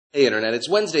Hey Internet, it's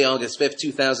Wednesday, August 5th,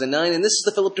 2009, and this is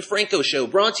the Philip DeFranco Show,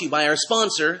 brought to you by our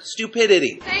sponsor,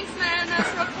 Stupidity. Thanks, man,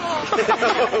 that's real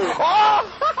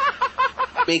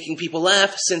cool. Making people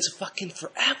laugh since fucking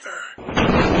forever.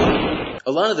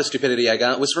 A lot of the stupidity I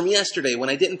got was from yesterday when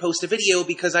I didn't post a video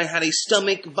because I had a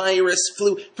stomach virus,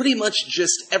 flu, pretty much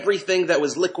just everything that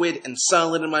was liquid and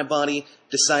solid in my body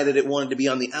decided it wanted to be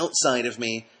on the outside of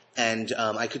me. And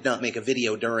I could not make a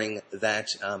video during that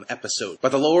episode.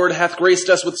 But the Lord hath graced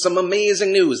us with some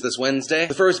amazing news this Wednesday.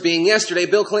 The first being yesterday,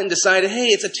 Bill Clinton decided, hey,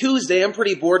 it's a Tuesday, I'm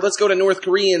pretty bored, let's go to North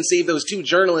Korea and save those 2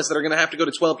 journalists that are going to have to go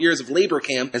to 12 years of labor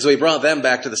camp. And so he brought them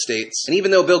back to the States. And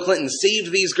even though Bill Clinton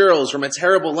saved these girls from a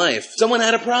terrible life, someone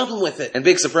had a problem with it. And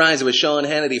big surprise, it was Sean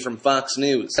Hannity from Fox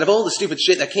News. Out of all the stupid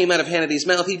shit that came out of Hannity's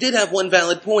mouth, he did have one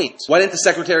valid point. Why didn't the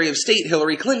Secretary of State,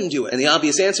 Hillary Clinton, do it? And the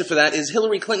obvious answer for that is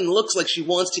Hillary Clinton looks like she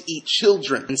wants to eat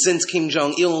children. And since Kim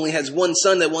Jong-il only has one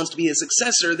son that wants to be his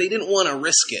successor, they didn't want to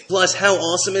risk it. Plus, how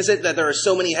awesome is it that there are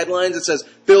so many headlines that says,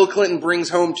 Bill Clinton brings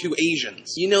home 2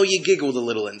 Asians? You know you giggled a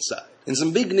little inside. And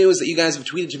some big news that you guys have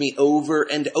tweeted to me over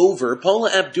and over, Paula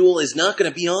Abdul is not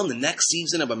going to be on the next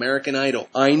season of American Idol.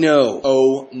 I know.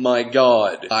 Oh my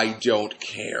god. I don't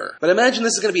care. But imagine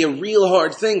this is going to be a real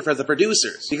hard thing for the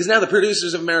producers. Because now the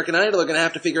producers of American Idol are going to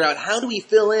have to figure out how do we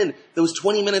fill in those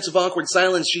 20 minutes of awkward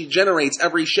silence she generates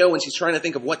every show when she's trying to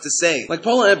think of what to say. Like,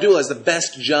 Paula Abdul has the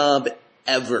best job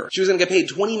ever. She was going to get paid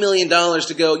 $20 million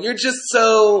to go, you're just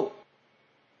so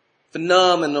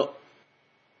phenomenal.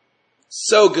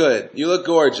 So good. You look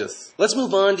gorgeous. Let's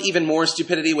move on to even more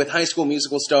stupidity with High School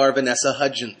Musical star Vanessa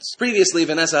Hudgens. Previously,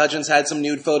 Vanessa Hudgens had some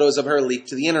nude photos of her leaked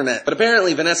to the internet. But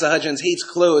apparently, Vanessa Hudgens hates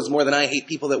clothes more than I hate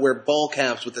people that wear ball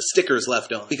caps with the stickers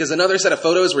left on. Because another set of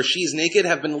photos where she's naked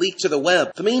have been leaked to the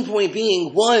web. The main point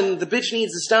being, 1, the bitch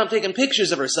needs to stop taking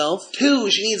pictures of herself. 2,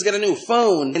 she needs to get a new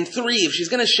phone. And 3, if she's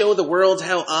gonna show the world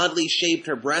how oddly shaped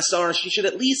her breasts are, she should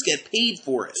at least get paid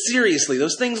for it. Seriously,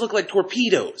 those things look like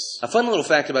torpedoes. A fun little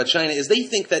fact about China is they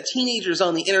think that teenagers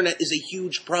on the internet is a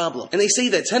huge problem. And they say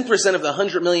that 10% of the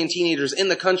 100 million teenagers in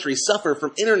the country suffer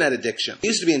from internet addiction. It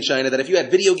used to be in China that if you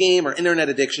had video game or internet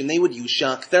addiction, they would use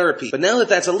shock therapy. But now that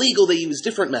that's illegal, they use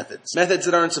different methods. Methods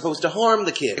that aren't supposed to harm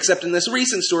the kid. Except in this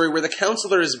recent story where the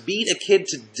counselors beat a kid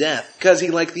to death because he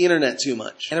liked the internet too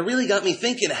much. And it really got me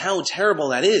thinking how terrible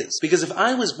that is. Because if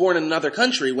I was born in another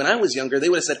country when I was younger, they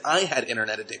would have said I had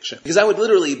internet addiction. Because I would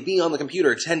literally be on the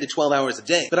computer 10 to 12 hours a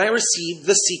day. But I received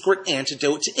the secret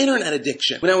antidote to internet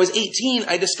addiction. When I was 18,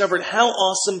 I discovered how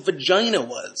awesome vagina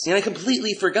was. And I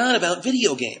completely forgot about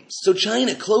video games. So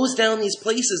China, close down these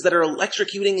places that are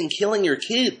electrocuting and killing your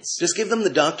kids. Just give them the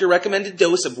doctor-recommended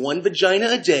dose of 1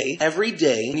 vagina a day, every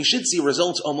day, and you should see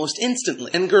results almost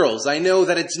instantly. And girls, I know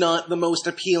that it's not the most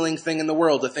appealing thing in the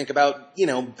world to think about, you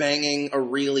know, banging a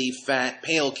really fat,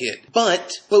 pale kid.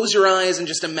 But close your eyes and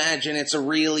just imagine it's a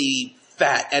really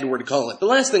fat Edward Cullen. The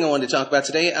last thing I wanted to talk about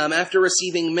today, after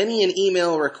receiving many an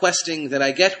email requesting that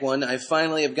I get one, I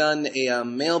finally have gotten a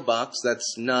mailbox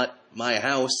that's not my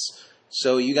house.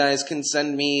 So you guys can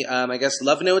send me, I guess,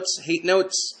 love notes, hate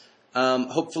notes,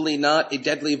 hopefully not a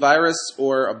deadly virus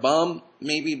or a bomb.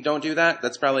 Maybe don't do that.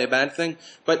 That's probably a bad thing.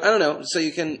 But I don't know. So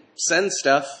you can send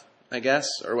stuff, I guess,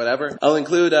 or whatever. I'll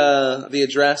include the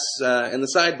address in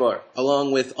the sidebar,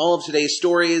 along with all of today's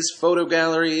stories, photo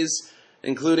galleries,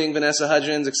 including Vanessa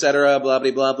Hudgens, etc., blah, blah,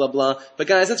 blah, blah, blah. But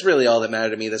guys, that's really all that mattered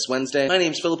to me this Wednesday. My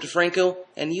name's Philip DeFranco,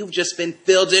 and you've just been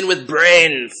filled in with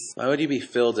brains. Why would you be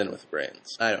filled in with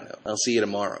brains? I don't know. I'll see you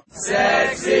tomorrow.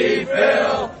 Sexy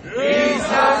Phil, he's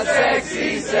not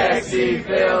sexy, sexy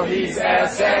Phil, he's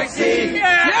as sexy.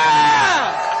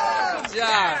 Yeah! Good job.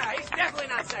 Yeah, he's definitely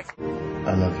not sexy.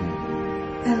 I love you.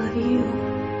 I love you.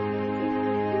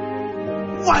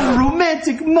 What a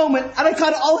romantic moment! And I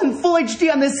caught it all in full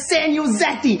HD on this Sanyo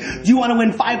Zati. Do you want to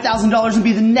win $5,000 and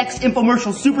be the next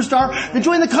infomercial superstar? Then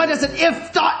join the contest at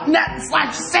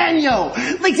if.net/Sanyo.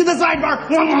 Link to the sidebar.